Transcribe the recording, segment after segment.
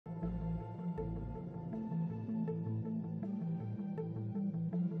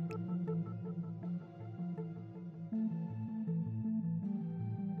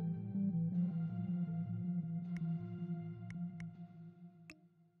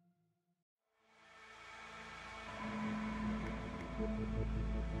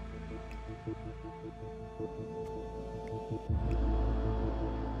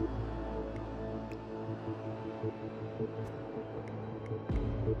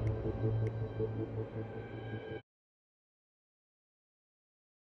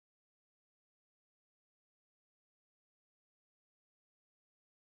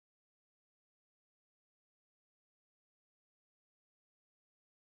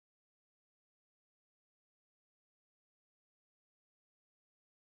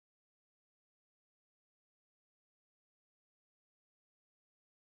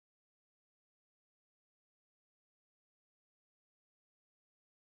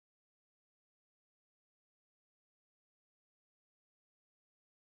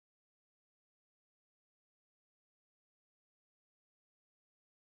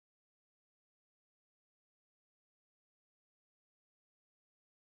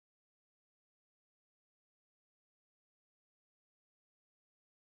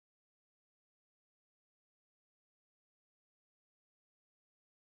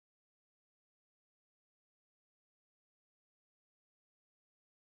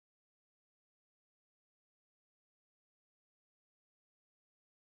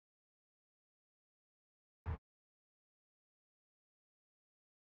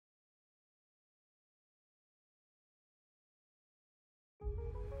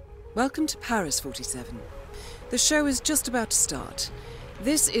Welcome to Paris 47. The show is just about to start.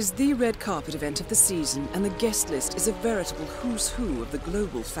 This is the red carpet event of the season, and the guest list is a veritable who's who of the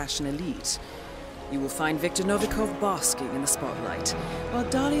global fashion elite. You will find Viktor Novikov basking in the spotlight, while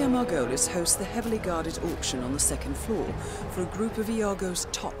Dalia Margolis hosts the heavily guarded auction on the second floor for a group of Iago's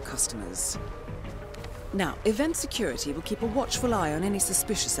top customers. Now, event security will keep a watchful eye on any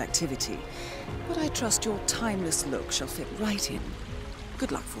suspicious activity, but I trust your timeless look shall fit right in.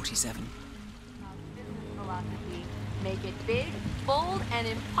 Good luck, 47. Philosophy. Make it big, bold, and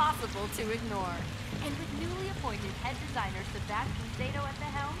impossible to ignore. And with newly appointed head designer Sebastian Sato at the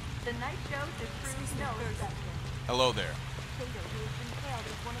helm, the night show to true no exception. Hello there. Sato, who has been hailed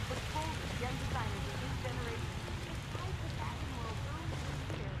as one of the coldest young designers of his generation, despite the fashion world earlier this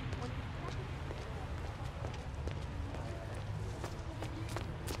year when he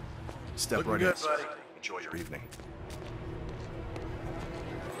Step right in, buddy. Enjoy your evening.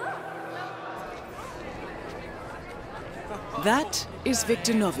 That is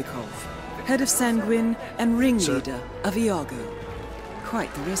Viktor Novikov, head of Sanguine and ringleader of Iago.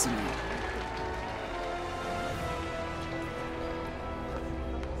 Quite the resume.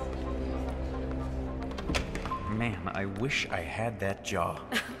 Man, I wish I had that jaw.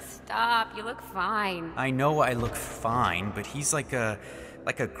 Stop, you look fine. I know I look fine, but he's like a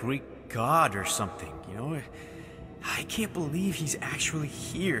Greek god or something, you know? I can't believe he's actually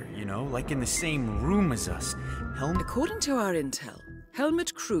here, you know, like in the same room as us. According to our intel,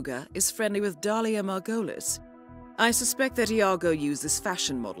 Helmut Kruger is friendly with Dalia Margolis. I suspect that Iago uses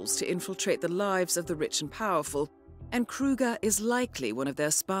fashion models to infiltrate the lives of the rich and powerful, and Kruger is likely one of their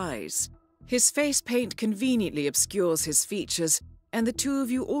spies. His face paint conveniently obscures his features, and the two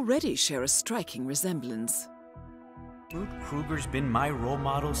of you already share a striking resemblance. Helmut Kruger's been my role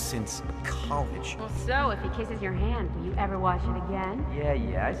model since college. Well, so if he kisses your hand, will you ever wash it again?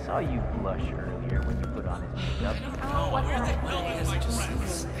 Yeah, I saw you blush earlier when you put on his makeup. Oh, what's that?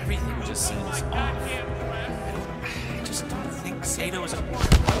 Everything just seems off. I just don't think Sato is a...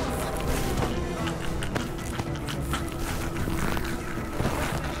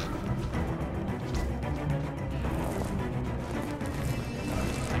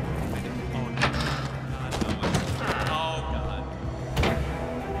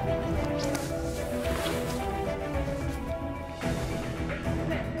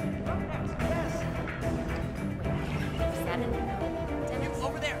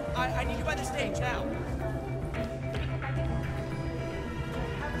 I need you by the stage now.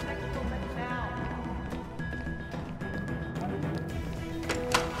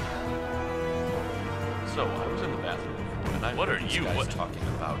 So I was in the bathroom before, and what are you? What talking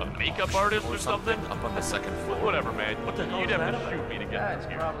about? A makeup artist or something? Up on the second floor. Whatever, man. What the hell? You'd have to shoot me to get this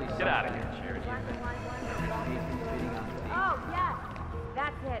here. Get out of here. Oh, yes,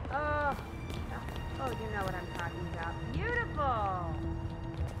 that's it. Oh, you know what I'm talking about. Beautiful.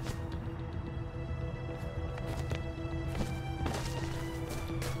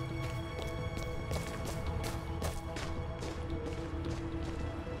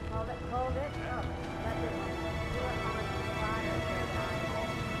 Hold it. Oh, that's it. Do it on the fire there,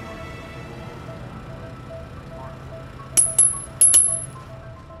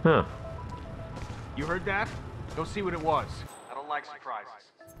 Huh. You heard that? Go see what it was. I don't like surprises.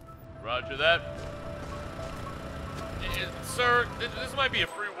 Roger that. Sir, this might be a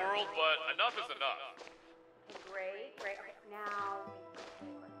free world, but enough is enough. Great, great. Okay, now.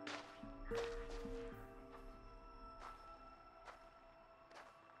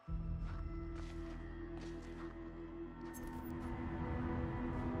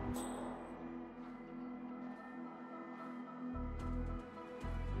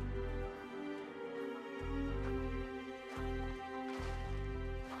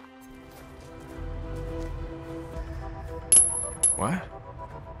 What?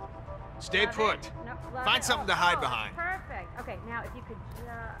 Stay put. Find something to hide behind. Perfect. Okay, now if you could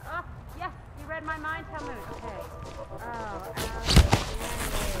oh, yes, you read my mind, Talmud. Okay.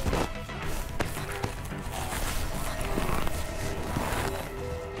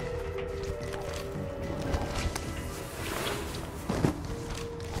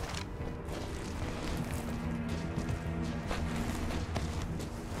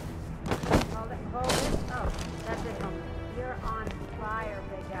 Oh, that's it, Talmud. You're on fire,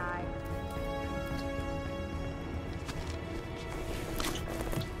 big guy.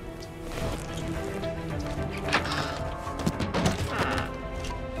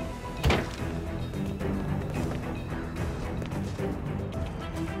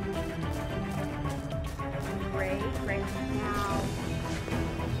 Great now.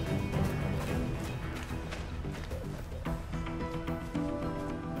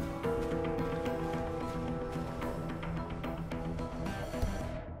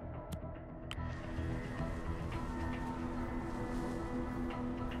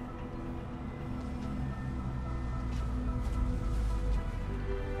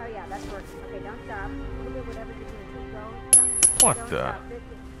 Oh yeah, that's working. Okay, don't stop. We'll do whatever you do. Don't stop. What Don't the? Stop. This is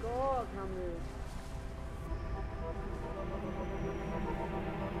gold, Talmud.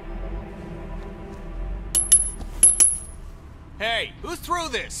 Hey, who threw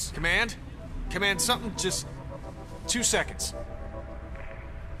this? Command? Command, something just 2 seconds.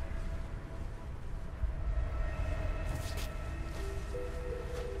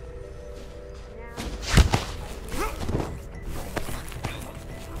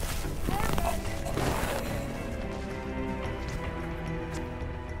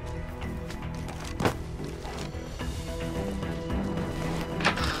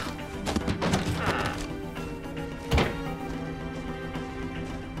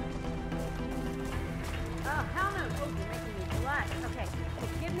 Oh, hell no. Oh, you're making me blush. Okay,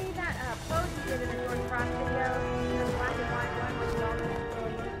 give me that post you did in the North Cross video. You know, the black and white one with all the...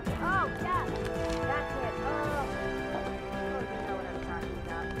 Oh, yes. That's it. Oh, you know what I'm talking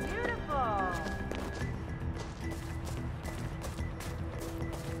about. Beautiful.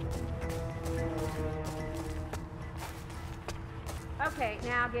 Okay,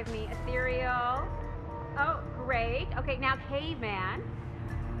 now give me ethereal. Oh, great. Okay, now caveman.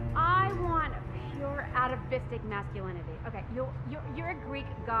 I want pure atavistic masculinity. Okay, you're a Greek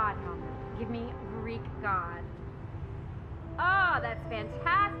god, Homer. Give me Greek god. Oh, that's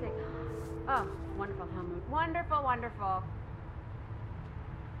fantastic. Oh, wonderful, Helmut. Wonderful, wonderful.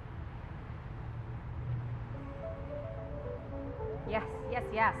 Yes, yes,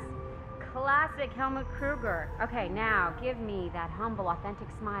 yes. Classic Helmut Kruger. Okay, now give me that humble, authentic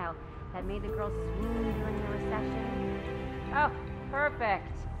smile that made the girls swoon during the recession. Oh, perfect.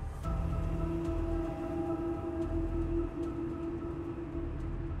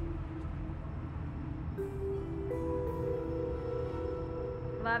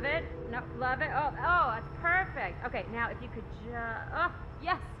 Love it? No, love it? Oh, that's perfect. Okay, now if you could oh,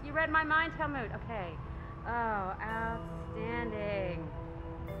 yes, you read my mind, Talmud. Okay. Oh, outstanding.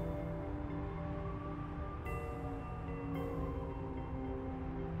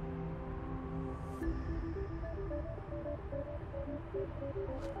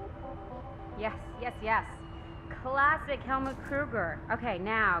 Yes, yes, yes. Classic Helmut Kruger. Okay,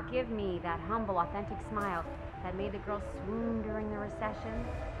 now give me that humble, authentic smile that made the girls swoon during the recession.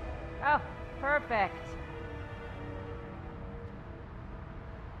 Oh, perfect.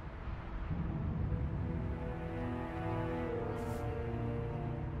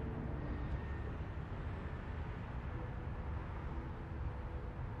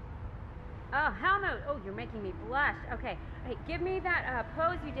 Oh, Helmut! Oh, you're making me blush. Okay, hey, give me that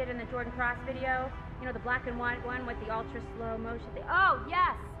pose you did in the Jordan Cross video. You know, the black and white one with the ultra slow motion thing. Oh,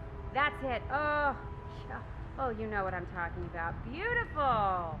 yes! That's it. Oh, yeah. Oh, you know what I'm talking about.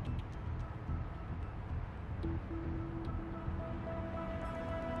 Beautiful!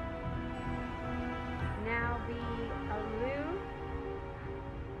 Now the aloof.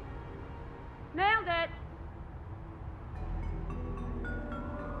 Nailed it!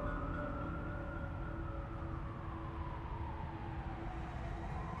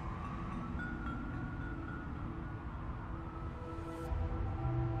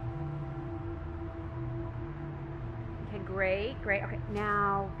 great. Okay,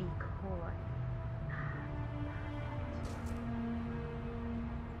 now be coy.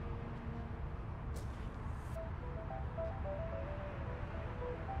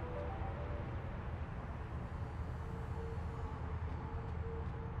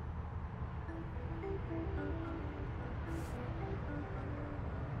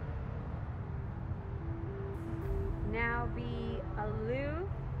 Now be aloof.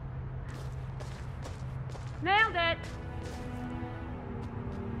 Nailed it!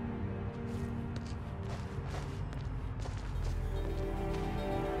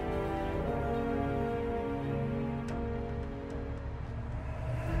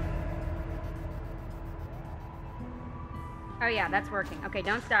 Oh yeah, that's working. Okay,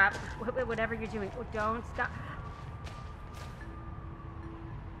 don't stop. Whatever you're doing, don't stop.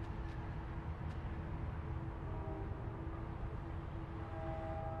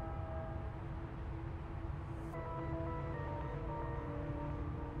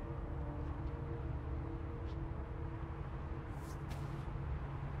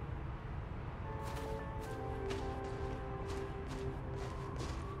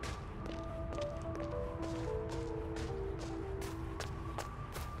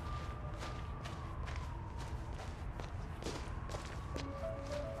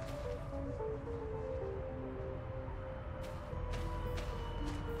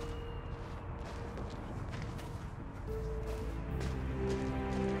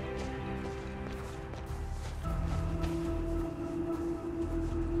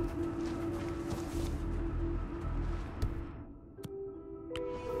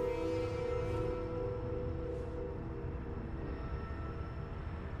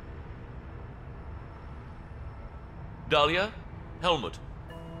 Dahlia? Helmut?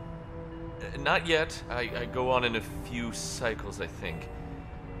 Not yet. I go on in a few cycles, I think.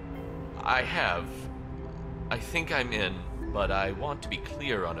 I think I'm in, but I want to be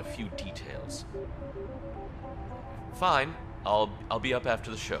clear on a few details. Fine. I'll be up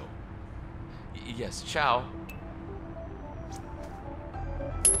after the show. Yes, ciao.